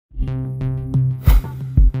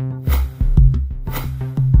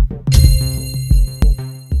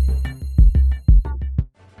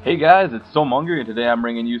guys, it's So Mungry, and today I'm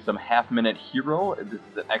bringing you some Half-Minute Hero. This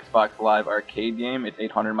is an Xbox Live arcade game. It's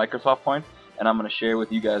 800 Microsoft points, and I'm going to share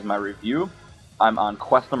with you guys my review. I'm on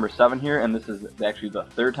quest number 7 here, and this is actually the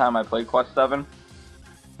third time I played quest 7.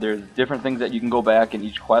 There's different things that you can go back in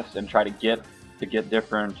each quest and try to get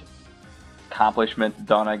different accomplishments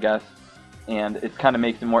done, I guess. And it kind of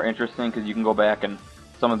makes it more interesting because you can go back and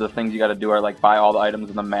some of the things you got to do are like buy all the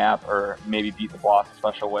items in the map, or maybe beat the boss a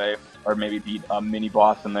special way, or maybe beat a mini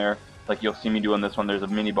boss in there. Like you'll see me doing this one. There's a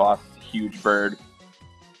mini boss, huge bird.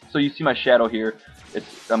 So you see my shadow here.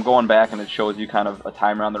 I'm going back and it shows you kind of a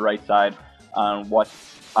timer on the right side on what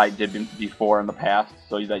I did before in the past,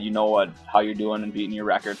 so that you know how you're doing and beating your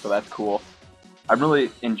record. So that's cool. I'm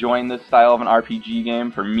really enjoying this style of an RPG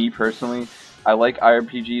game. For me personally, I like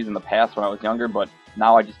RPGs in the past when I was younger, but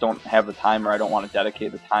now I just don't have the time, or I don't want to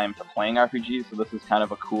dedicate the time to playing RPGs, so this is kind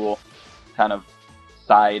of a cool kind of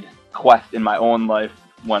side quest in my own life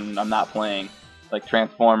when I'm not playing. Like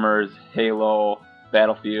Transformers, Halo,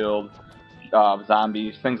 Battlefield,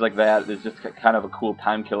 zombies, things like that. It's just kind of a cool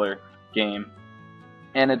time killer game.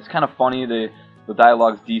 And it's kind of funny, the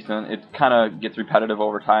dialogue's decent. It kind of gets repetitive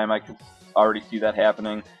over time. I can already see that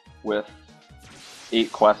happening with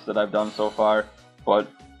 8 quests that I've done so far. But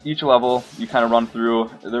each level you kind of run through,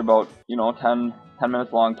 they're about 10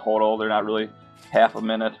 minutes long total. They're not really half a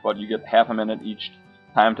minute, but you get half a minute each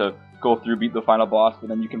time to go through, beat the final boss, and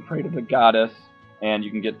then you can pray to the goddess and you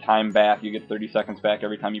can get time back. You get 30 seconds back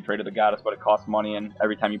every time you pray to the goddess, but it costs money, and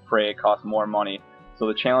every time you pray it costs more money. So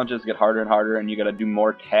the challenges get harder and harder, and you got to do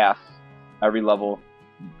more tasks every level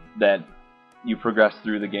that you progress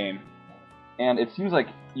through the game. And it seems like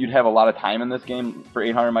you'd have a lot of time in this game for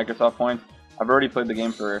 800 Microsoft points. I've already played the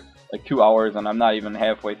game for like 2 hours, and I'm not even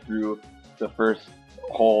halfway through the first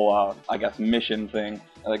whole, I guess, mission thing.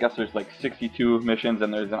 I guess there's like 62 missions,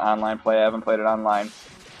 and there's an online play. I haven't played it online.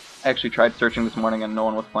 I actually tried searching this morning, and no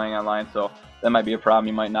one was playing online, so that might be a problem.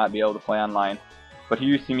 You might not be able to play online. But here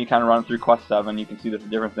you see me kind of running through quest 7. You can see the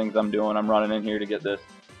different things I'm doing. I'm running in here to get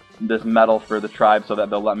this medal for the tribe so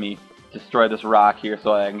that they'll let me destroy this rock here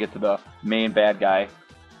so I can get to the main bad guy.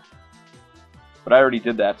 But I already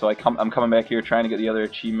did that, so I'm coming back here trying to get the other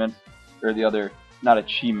achievements, or the other, not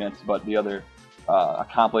achievements, but the other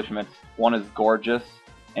accomplishments. One is gorgeous,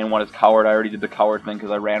 and one is coward. I already did the coward thing because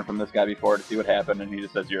I ran from this guy before to see what happened, and he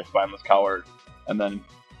just says you're a spineless coward. And then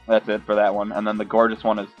that's it for that one. And then the gorgeous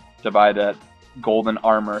one is to buy that golden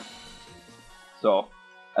armor. So,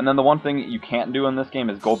 and then the one thing you can't do in this game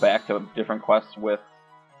is go back to different quests with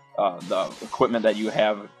the equipment that you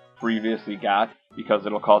have previously got, because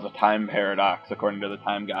it'll cause a time paradox according to the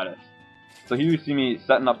time goddess. So here you see me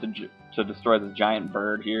setting up to destroy this giant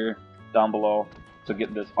bird here down below to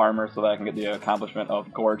get this armor so that I can get the accomplishment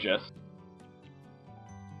of gorgeous.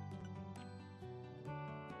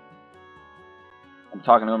 I'm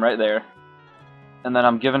talking to him right there. And then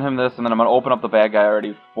I'm giving him this, and then I'm going to open up the bad guy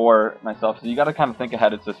already for myself. So you got to kind of think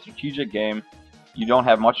ahead. It's a strategic game. You don't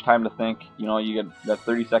have much time to think. You get that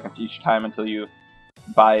 30 seconds each time until you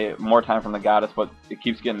buy more time from the goddess, but it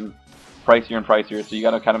keeps getting pricier and pricier, so you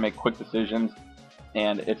got to kind of make quick decisions.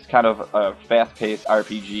 And it's kind of a fast-paced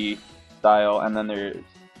RPG style, and then there's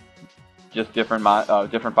just different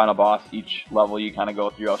final boss each level you kind of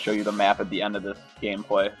go through. I'll show you the map at the end of this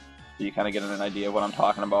gameplay, so you kind of get an idea of what I'm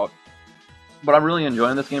talking about. But I'm really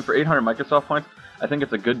enjoying this game for 800 Microsoft points. I think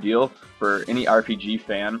it's a good deal for any RPG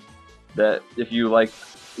fan. That if you like,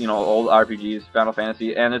 old RPGs, Final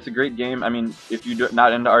Fantasy, and it's a great game. I mean, if you're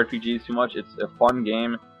not into RPGs too much, it's a fun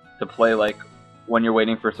game to play, like when you're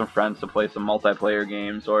waiting for some friends to play some multiplayer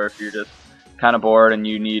games, or if you're just kind of bored and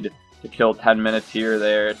you need to kill 10 minutes here or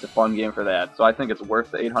there. It's a fun game for that. So I think it's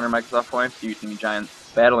worth the 800 Microsoft points. You see me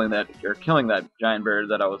killing that giant bird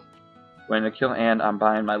that I was going to kill, and I'm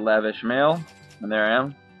buying my lavish mail, and there I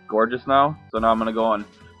am, gorgeous now. So now I'm gonna go and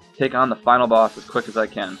take on the final boss as quick as I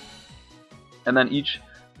can. And then each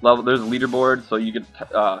level, there's leaderboards, so you get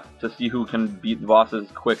to see who can beat the bosses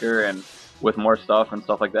quicker and with more stuff and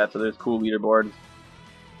stuff like that. So there's cool leaderboards.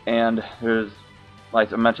 And there's,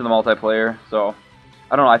 like I mentioned, the multiplayer. So,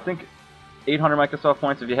 I don't know, I think 800 Microsoft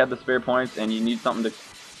points, if you have the spare points and you need something to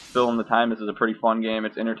fill in the time, this is a pretty fun game.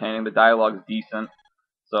 It's entertaining. The dialogue's decent.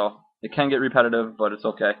 So, it can get repetitive, but it's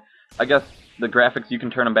okay. I guess the graphics, you can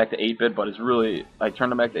turn them back to 8-bit, but it's really, I turned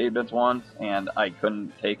them back to 8-bits once, and I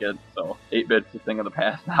couldn't take it, so 8-bits is a thing of the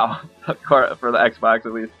past now, for the Xbox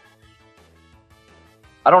at least.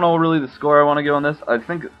 I don't know really the score I want to give on this. I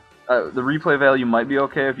think the replay value might be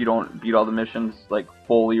okay if you don't beat all the missions like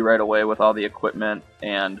fully right away with all the equipment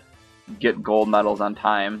and get gold medals on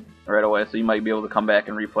time right away, so you might be able to come back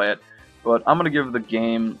and replay it. But I'm going to give the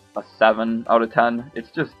game a 7 out of 10.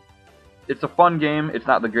 It's just it's a fun game. It's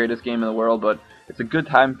not the greatest game in the world, but it's a good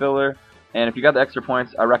time filler. And if you got the extra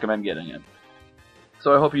points, I recommend getting it.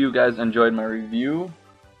 So I hope you guys enjoyed my review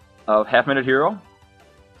of Half-Minute Hero.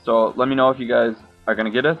 So let me know if you guys are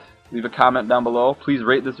going to get it. Leave a comment down below. Please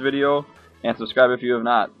rate this video and subscribe if you have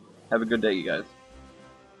not. Have a good day, you guys.